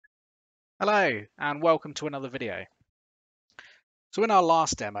Hello and welcome to another video. So in our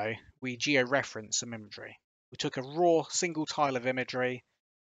last demo, we georeferenced some imagery. We took a raw single tile of imagery,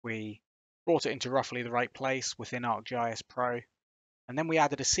 we brought it into roughly the right place within Arc GIS Pro, and then we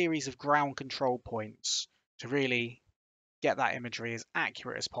added a series of ground control points to really get that imagery as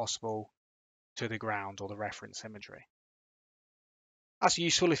accurate as possible to the ground or the reference imagery. That's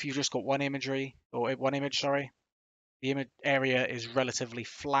useful if you've just got one image. The area is relatively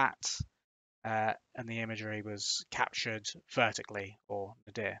flat, and the imagery was captured vertically or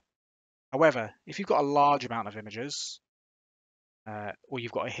nadir. However, if you've got a large amount of images, or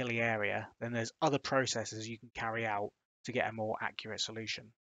you've got a hilly area, then there's other processes you can carry out to get a more accurate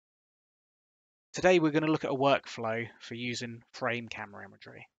solution. Today we're going to look at a workflow for using frame camera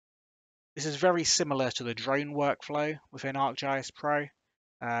imagery. This is very similar to the drone workflow within ArcGIS Pro.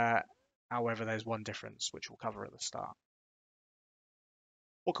 However, there's one difference which we'll cover at the start.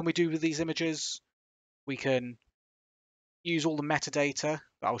 What can we do with these images? We can use all the metadata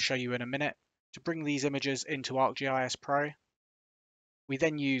that I'll show you in a minute to bring these images into ArcGIS Pro. We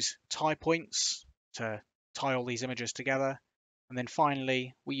then use tie points to tie all these images together. And then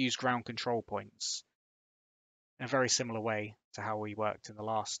finally, we use ground control points in a very similar way to how we worked in the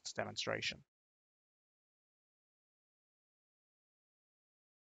last demonstration.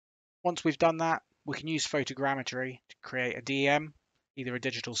 Once we've done that, we can use photogrammetry to create a DEM, either a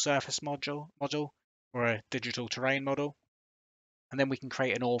digital surface model or a digital terrain model. And then we can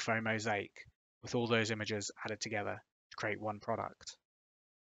create an ortho mosaic with all those images added together to create one product.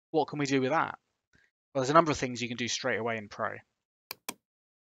 What can we do with that? Well, there's a number of things you can do straight away in Pro.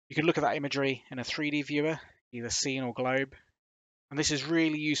 You can look at that imagery in a 3D viewer, either scene or globe, and this is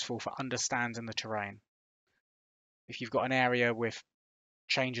really useful for understanding the terrain. If you've got an area with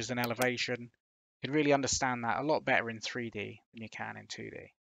changes in elevation, you can really understand that a lot better in 3D than you can in 2D.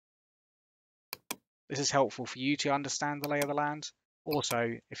 This is helpful for you to understand the lay of the land.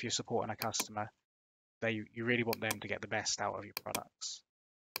 Also, if you're supporting a customer, you really want them to get the best out of your products.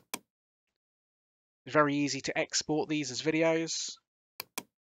 It's very easy to export these as videos.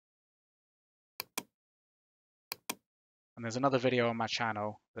 And there's another video on my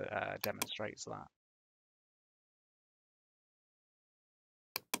channel that demonstrates that.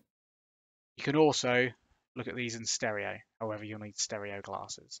 You can also look at these in stereo, however you'll need stereo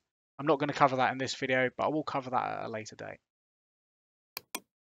glasses. I'm not going to cover that in this video, but I will cover that at a later date.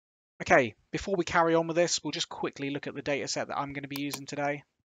 Okay, before we carry on with this, we'll just quickly look at the data set that I'm going to be using today.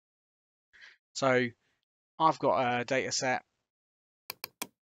 So I've got a data set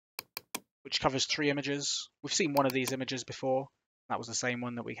which covers 3 images. We've seen one of these images before. That was the same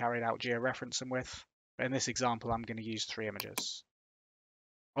one that we carried out georeferencing with. But in this example, I'm going to use 3 images.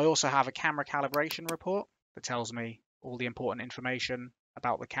 I also have a camera calibration report that tells me all the important information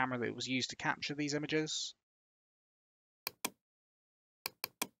about the camera that was used to capture these images.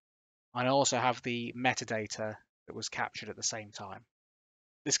 I also have the metadata that was captured at the same time.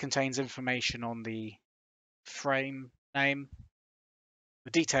 This contains information on the frame name,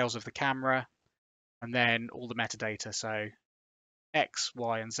 the details of the camera, and then all the metadata, so X,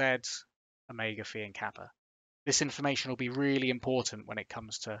 Y, and Z, omega, phi, and kappa. This information will be really important when it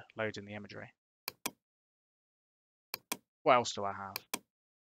comes to loading the imagery. What else do I have?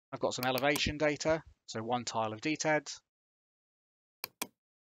 I've got some elevation data, so 1 tile of DTED.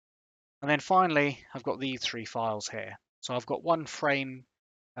 And then finally, I've got these 3 files here. So I've got 1 frame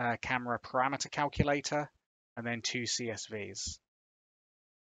camera parameter calculator and then 2 CSVs.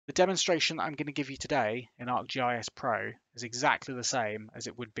 The demonstration that I'm going to give you today in ArcGIS Pro is exactly the same as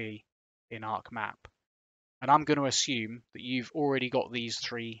it would be in ArcMap. And I'm going to assume that you've already got these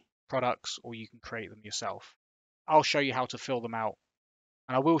 3 products or you can create them yourself. I'll show you how to fill them out,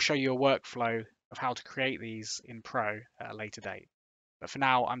 and I will show you a workflow of how to create these in Pro at a later date. But for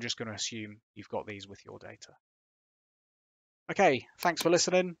now, I'm just going to assume you've got these with your data. Okay, thanks for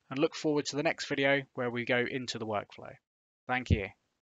listening and look forward to the next video where we go into the workflow. Thank you.